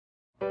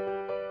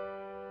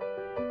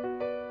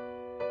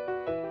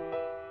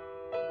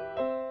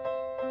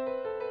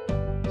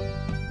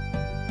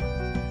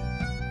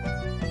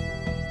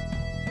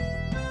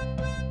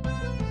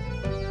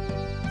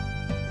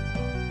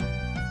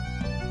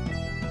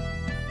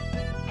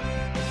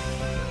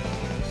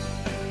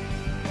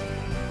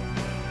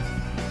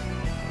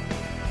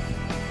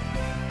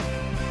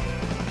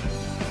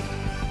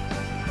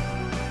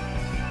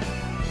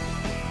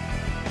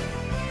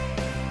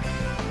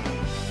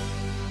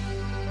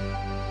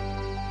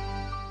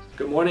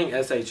Good morning,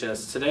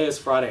 SHS. Today is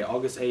Friday,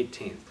 August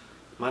 18th.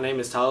 My name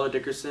is Tyler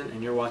Dickerson,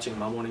 and you're watching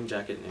My Morning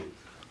Jacket News.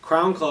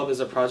 Crown Club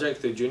is a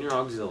project through Junior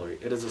Auxiliary.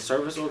 It is a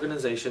service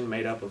organization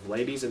made up of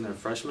ladies in their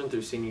freshman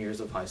through senior years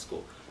of high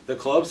school. The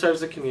club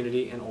serves the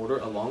community in order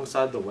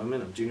alongside the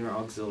women of Junior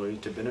Auxiliary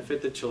to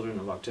benefit the children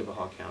of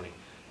Oktibbeha County.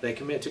 They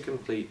commit to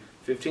complete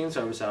 15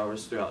 service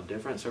hours throughout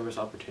different service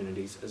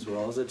opportunities as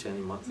well as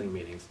attend monthly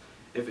meetings.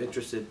 If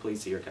interested,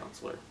 please see your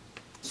counselor.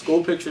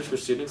 School pictures for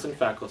students and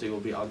faculty will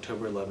be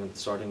October 11th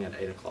starting at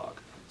 8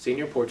 o'clock.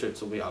 Senior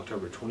portraits will be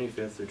October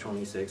 25th through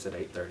 26th at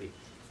 8:30.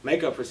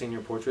 Makeup for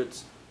senior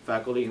portraits,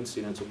 faculty, and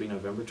students will be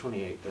November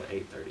 28th at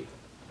 8:30.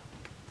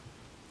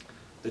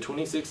 The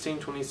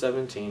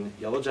 2016-2017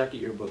 Yellow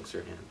Jacket yearbooks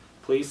are in.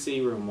 Please see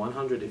room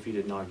 100 if you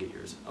did not get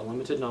yours. A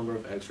limited number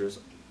of extras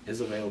is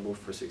available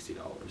for $60.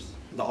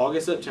 The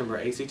August-September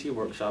ACT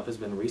workshop has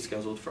been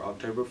rescheduled for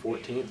October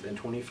 14th and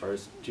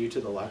 21st due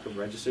to the lack of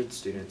registered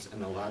students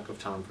and the lack of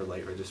time for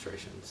late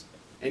registrations.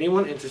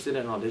 Anyone interested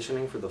in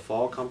auditioning for the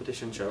fall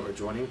competition show or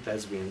joining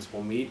Thespians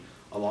will meet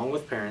along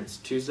with parents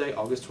Tuesday,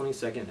 August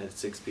 22nd at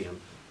 6 p.m.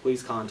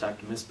 Please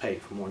contact Ms.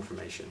 Pate for more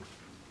information.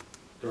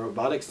 The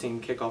robotics team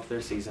kick off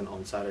their season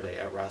on Saturday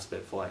at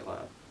Raspet Flight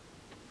Lab.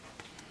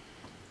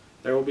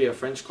 There will be a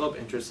French Club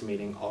interest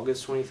meeting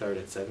August 23rd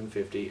at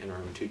 7:50 in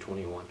room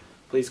 221.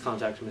 Please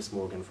contact Ms.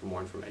 Morgan for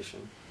more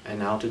information. And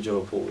now to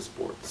Joe Poole with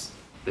sports.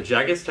 The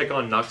Jackets take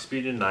on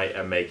Knoxville tonight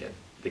at Macon.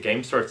 The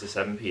game starts at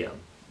 7 p.m.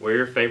 Wear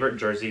your favorite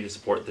jersey to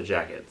support the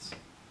Jackets.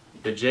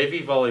 The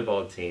JV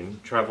volleyball team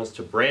travels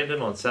to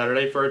Brandon on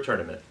Saturday for a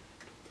tournament.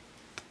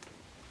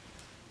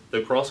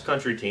 The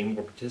cross-country team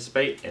will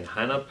participate in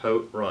Hannah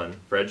Pote Run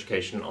for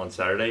Education on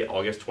Saturday,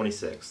 August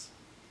 26th.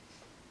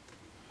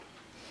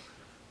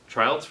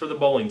 Tryouts for the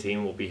bowling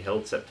team will be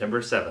held September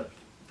 7th.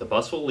 The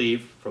bus will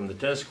leave from the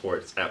tennis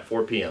courts at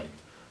 4 p.m.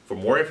 For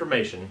more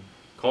information,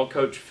 call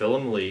Coach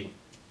Philip Lee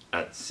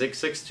at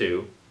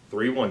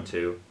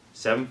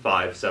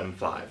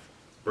 662-312-7575.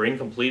 Bring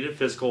completed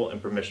physical and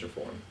permission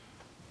form.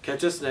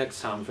 Catch us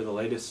next time for the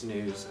latest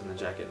news in the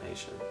Jacket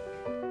Nation.